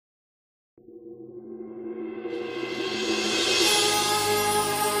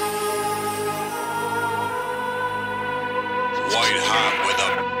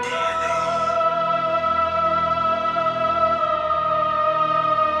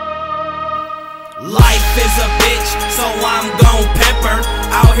Life is a bitch, so I'm gon' pimp her.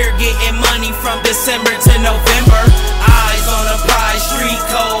 Out here getting money from December to November. Eyes on the prize, street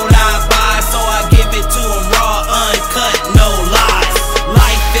code I buy, so I give it to him raw, uncut, no lies.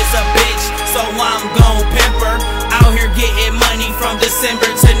 Life is a bitch, so I'm gon' pimp her. Out here getting money from December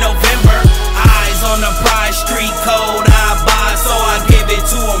to November. Eyes on the prize, street code I buy, so I give it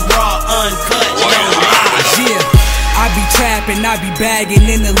to him raw, uncut, no lies. Yeah, I be trapping, I be bagging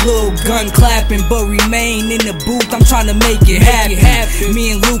in a little gun clapping, but remain in the booth, I'm tryna make it happen.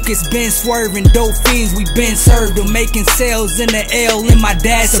 Me and Lucas been swerving, dope fiends, we been served them, making sales in the L in my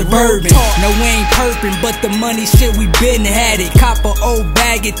dad's Suburban. No, we ain't perping, but the money shit, we been had it. Cop a old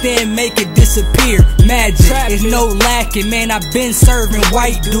bag it, then make it disappear. Magic, there's no lacking, man, I been serving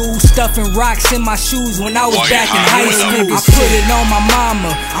white dudes, stuffing rocks in my shoes when I was back in high school. I put it on my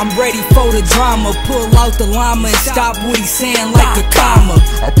mama, I'm ready for the drama, pull out the llama and stop what he's saying like a comma.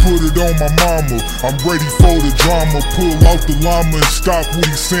 I put it on my mama, I'm ready for the drama, pull out the llama and stop what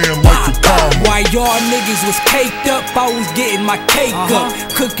he's saying like a comma. While y'all niggas was caked up, I was getting my cake up.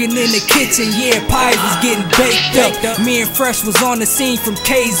 Cooking in the kitchen, yeah, pies was getting baked up. Me and Fresh was on the scene from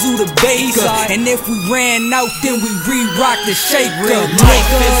Kazoo to Baker, and if we ran out, then we re-rock the shaker.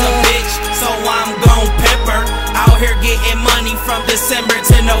 Life is a bitch, so I'm gon' pimp her. Out here getting money from December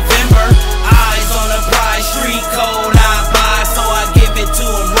to November. Eyes on the prize, street code I buy, so I give it to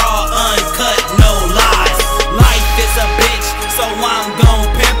him raw, uncut, no lies. Life is a bitch, so I'm gon'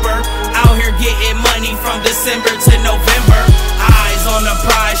 pimp her. Out here getting money from December to November. Eyes on the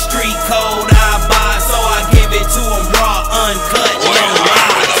prize, street code I buy, so I give it to him raw, uncut, no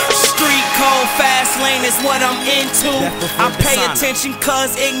lies. Street code, fast lane is what I'm into. I pay attention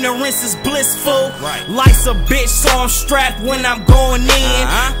cause ignorance is blissful. Life's a bitch, so I'm strapped when I'm going in.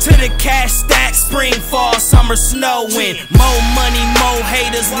 To the cash stack, spring, fall, summer, snowing. More money, more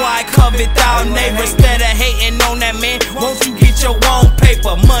haters, why covet thou neighbors? Instead of hating on that man, won't you get your own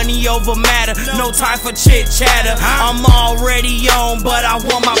paper? Money over matter, no time for chit chatter. I'm already on, but I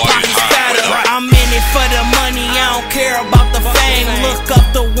want my pockets fatter. I'm in it for the money, I don't care about the fame. Look up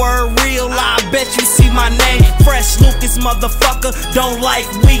the word real, I bet you see my name. Fresh Lucas, motherfucker, don't like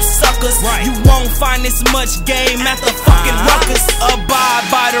weak suckers. You won't find this much game at the fucking ruckus. Abide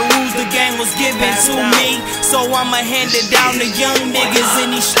by the rules the game was given to me, so I'ma hand it down to young niggas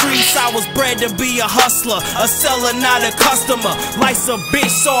in these streets. I was bred to be a hustler, a seller, not a customer. Life's a bitch,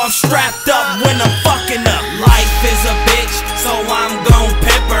 so I'm strapped up when I'm fucking up. Life is a bitch, so I'm gon'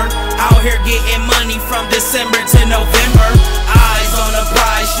 pimp her. Out here getting money from December to November. Eyes on the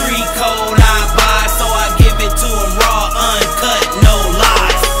prize,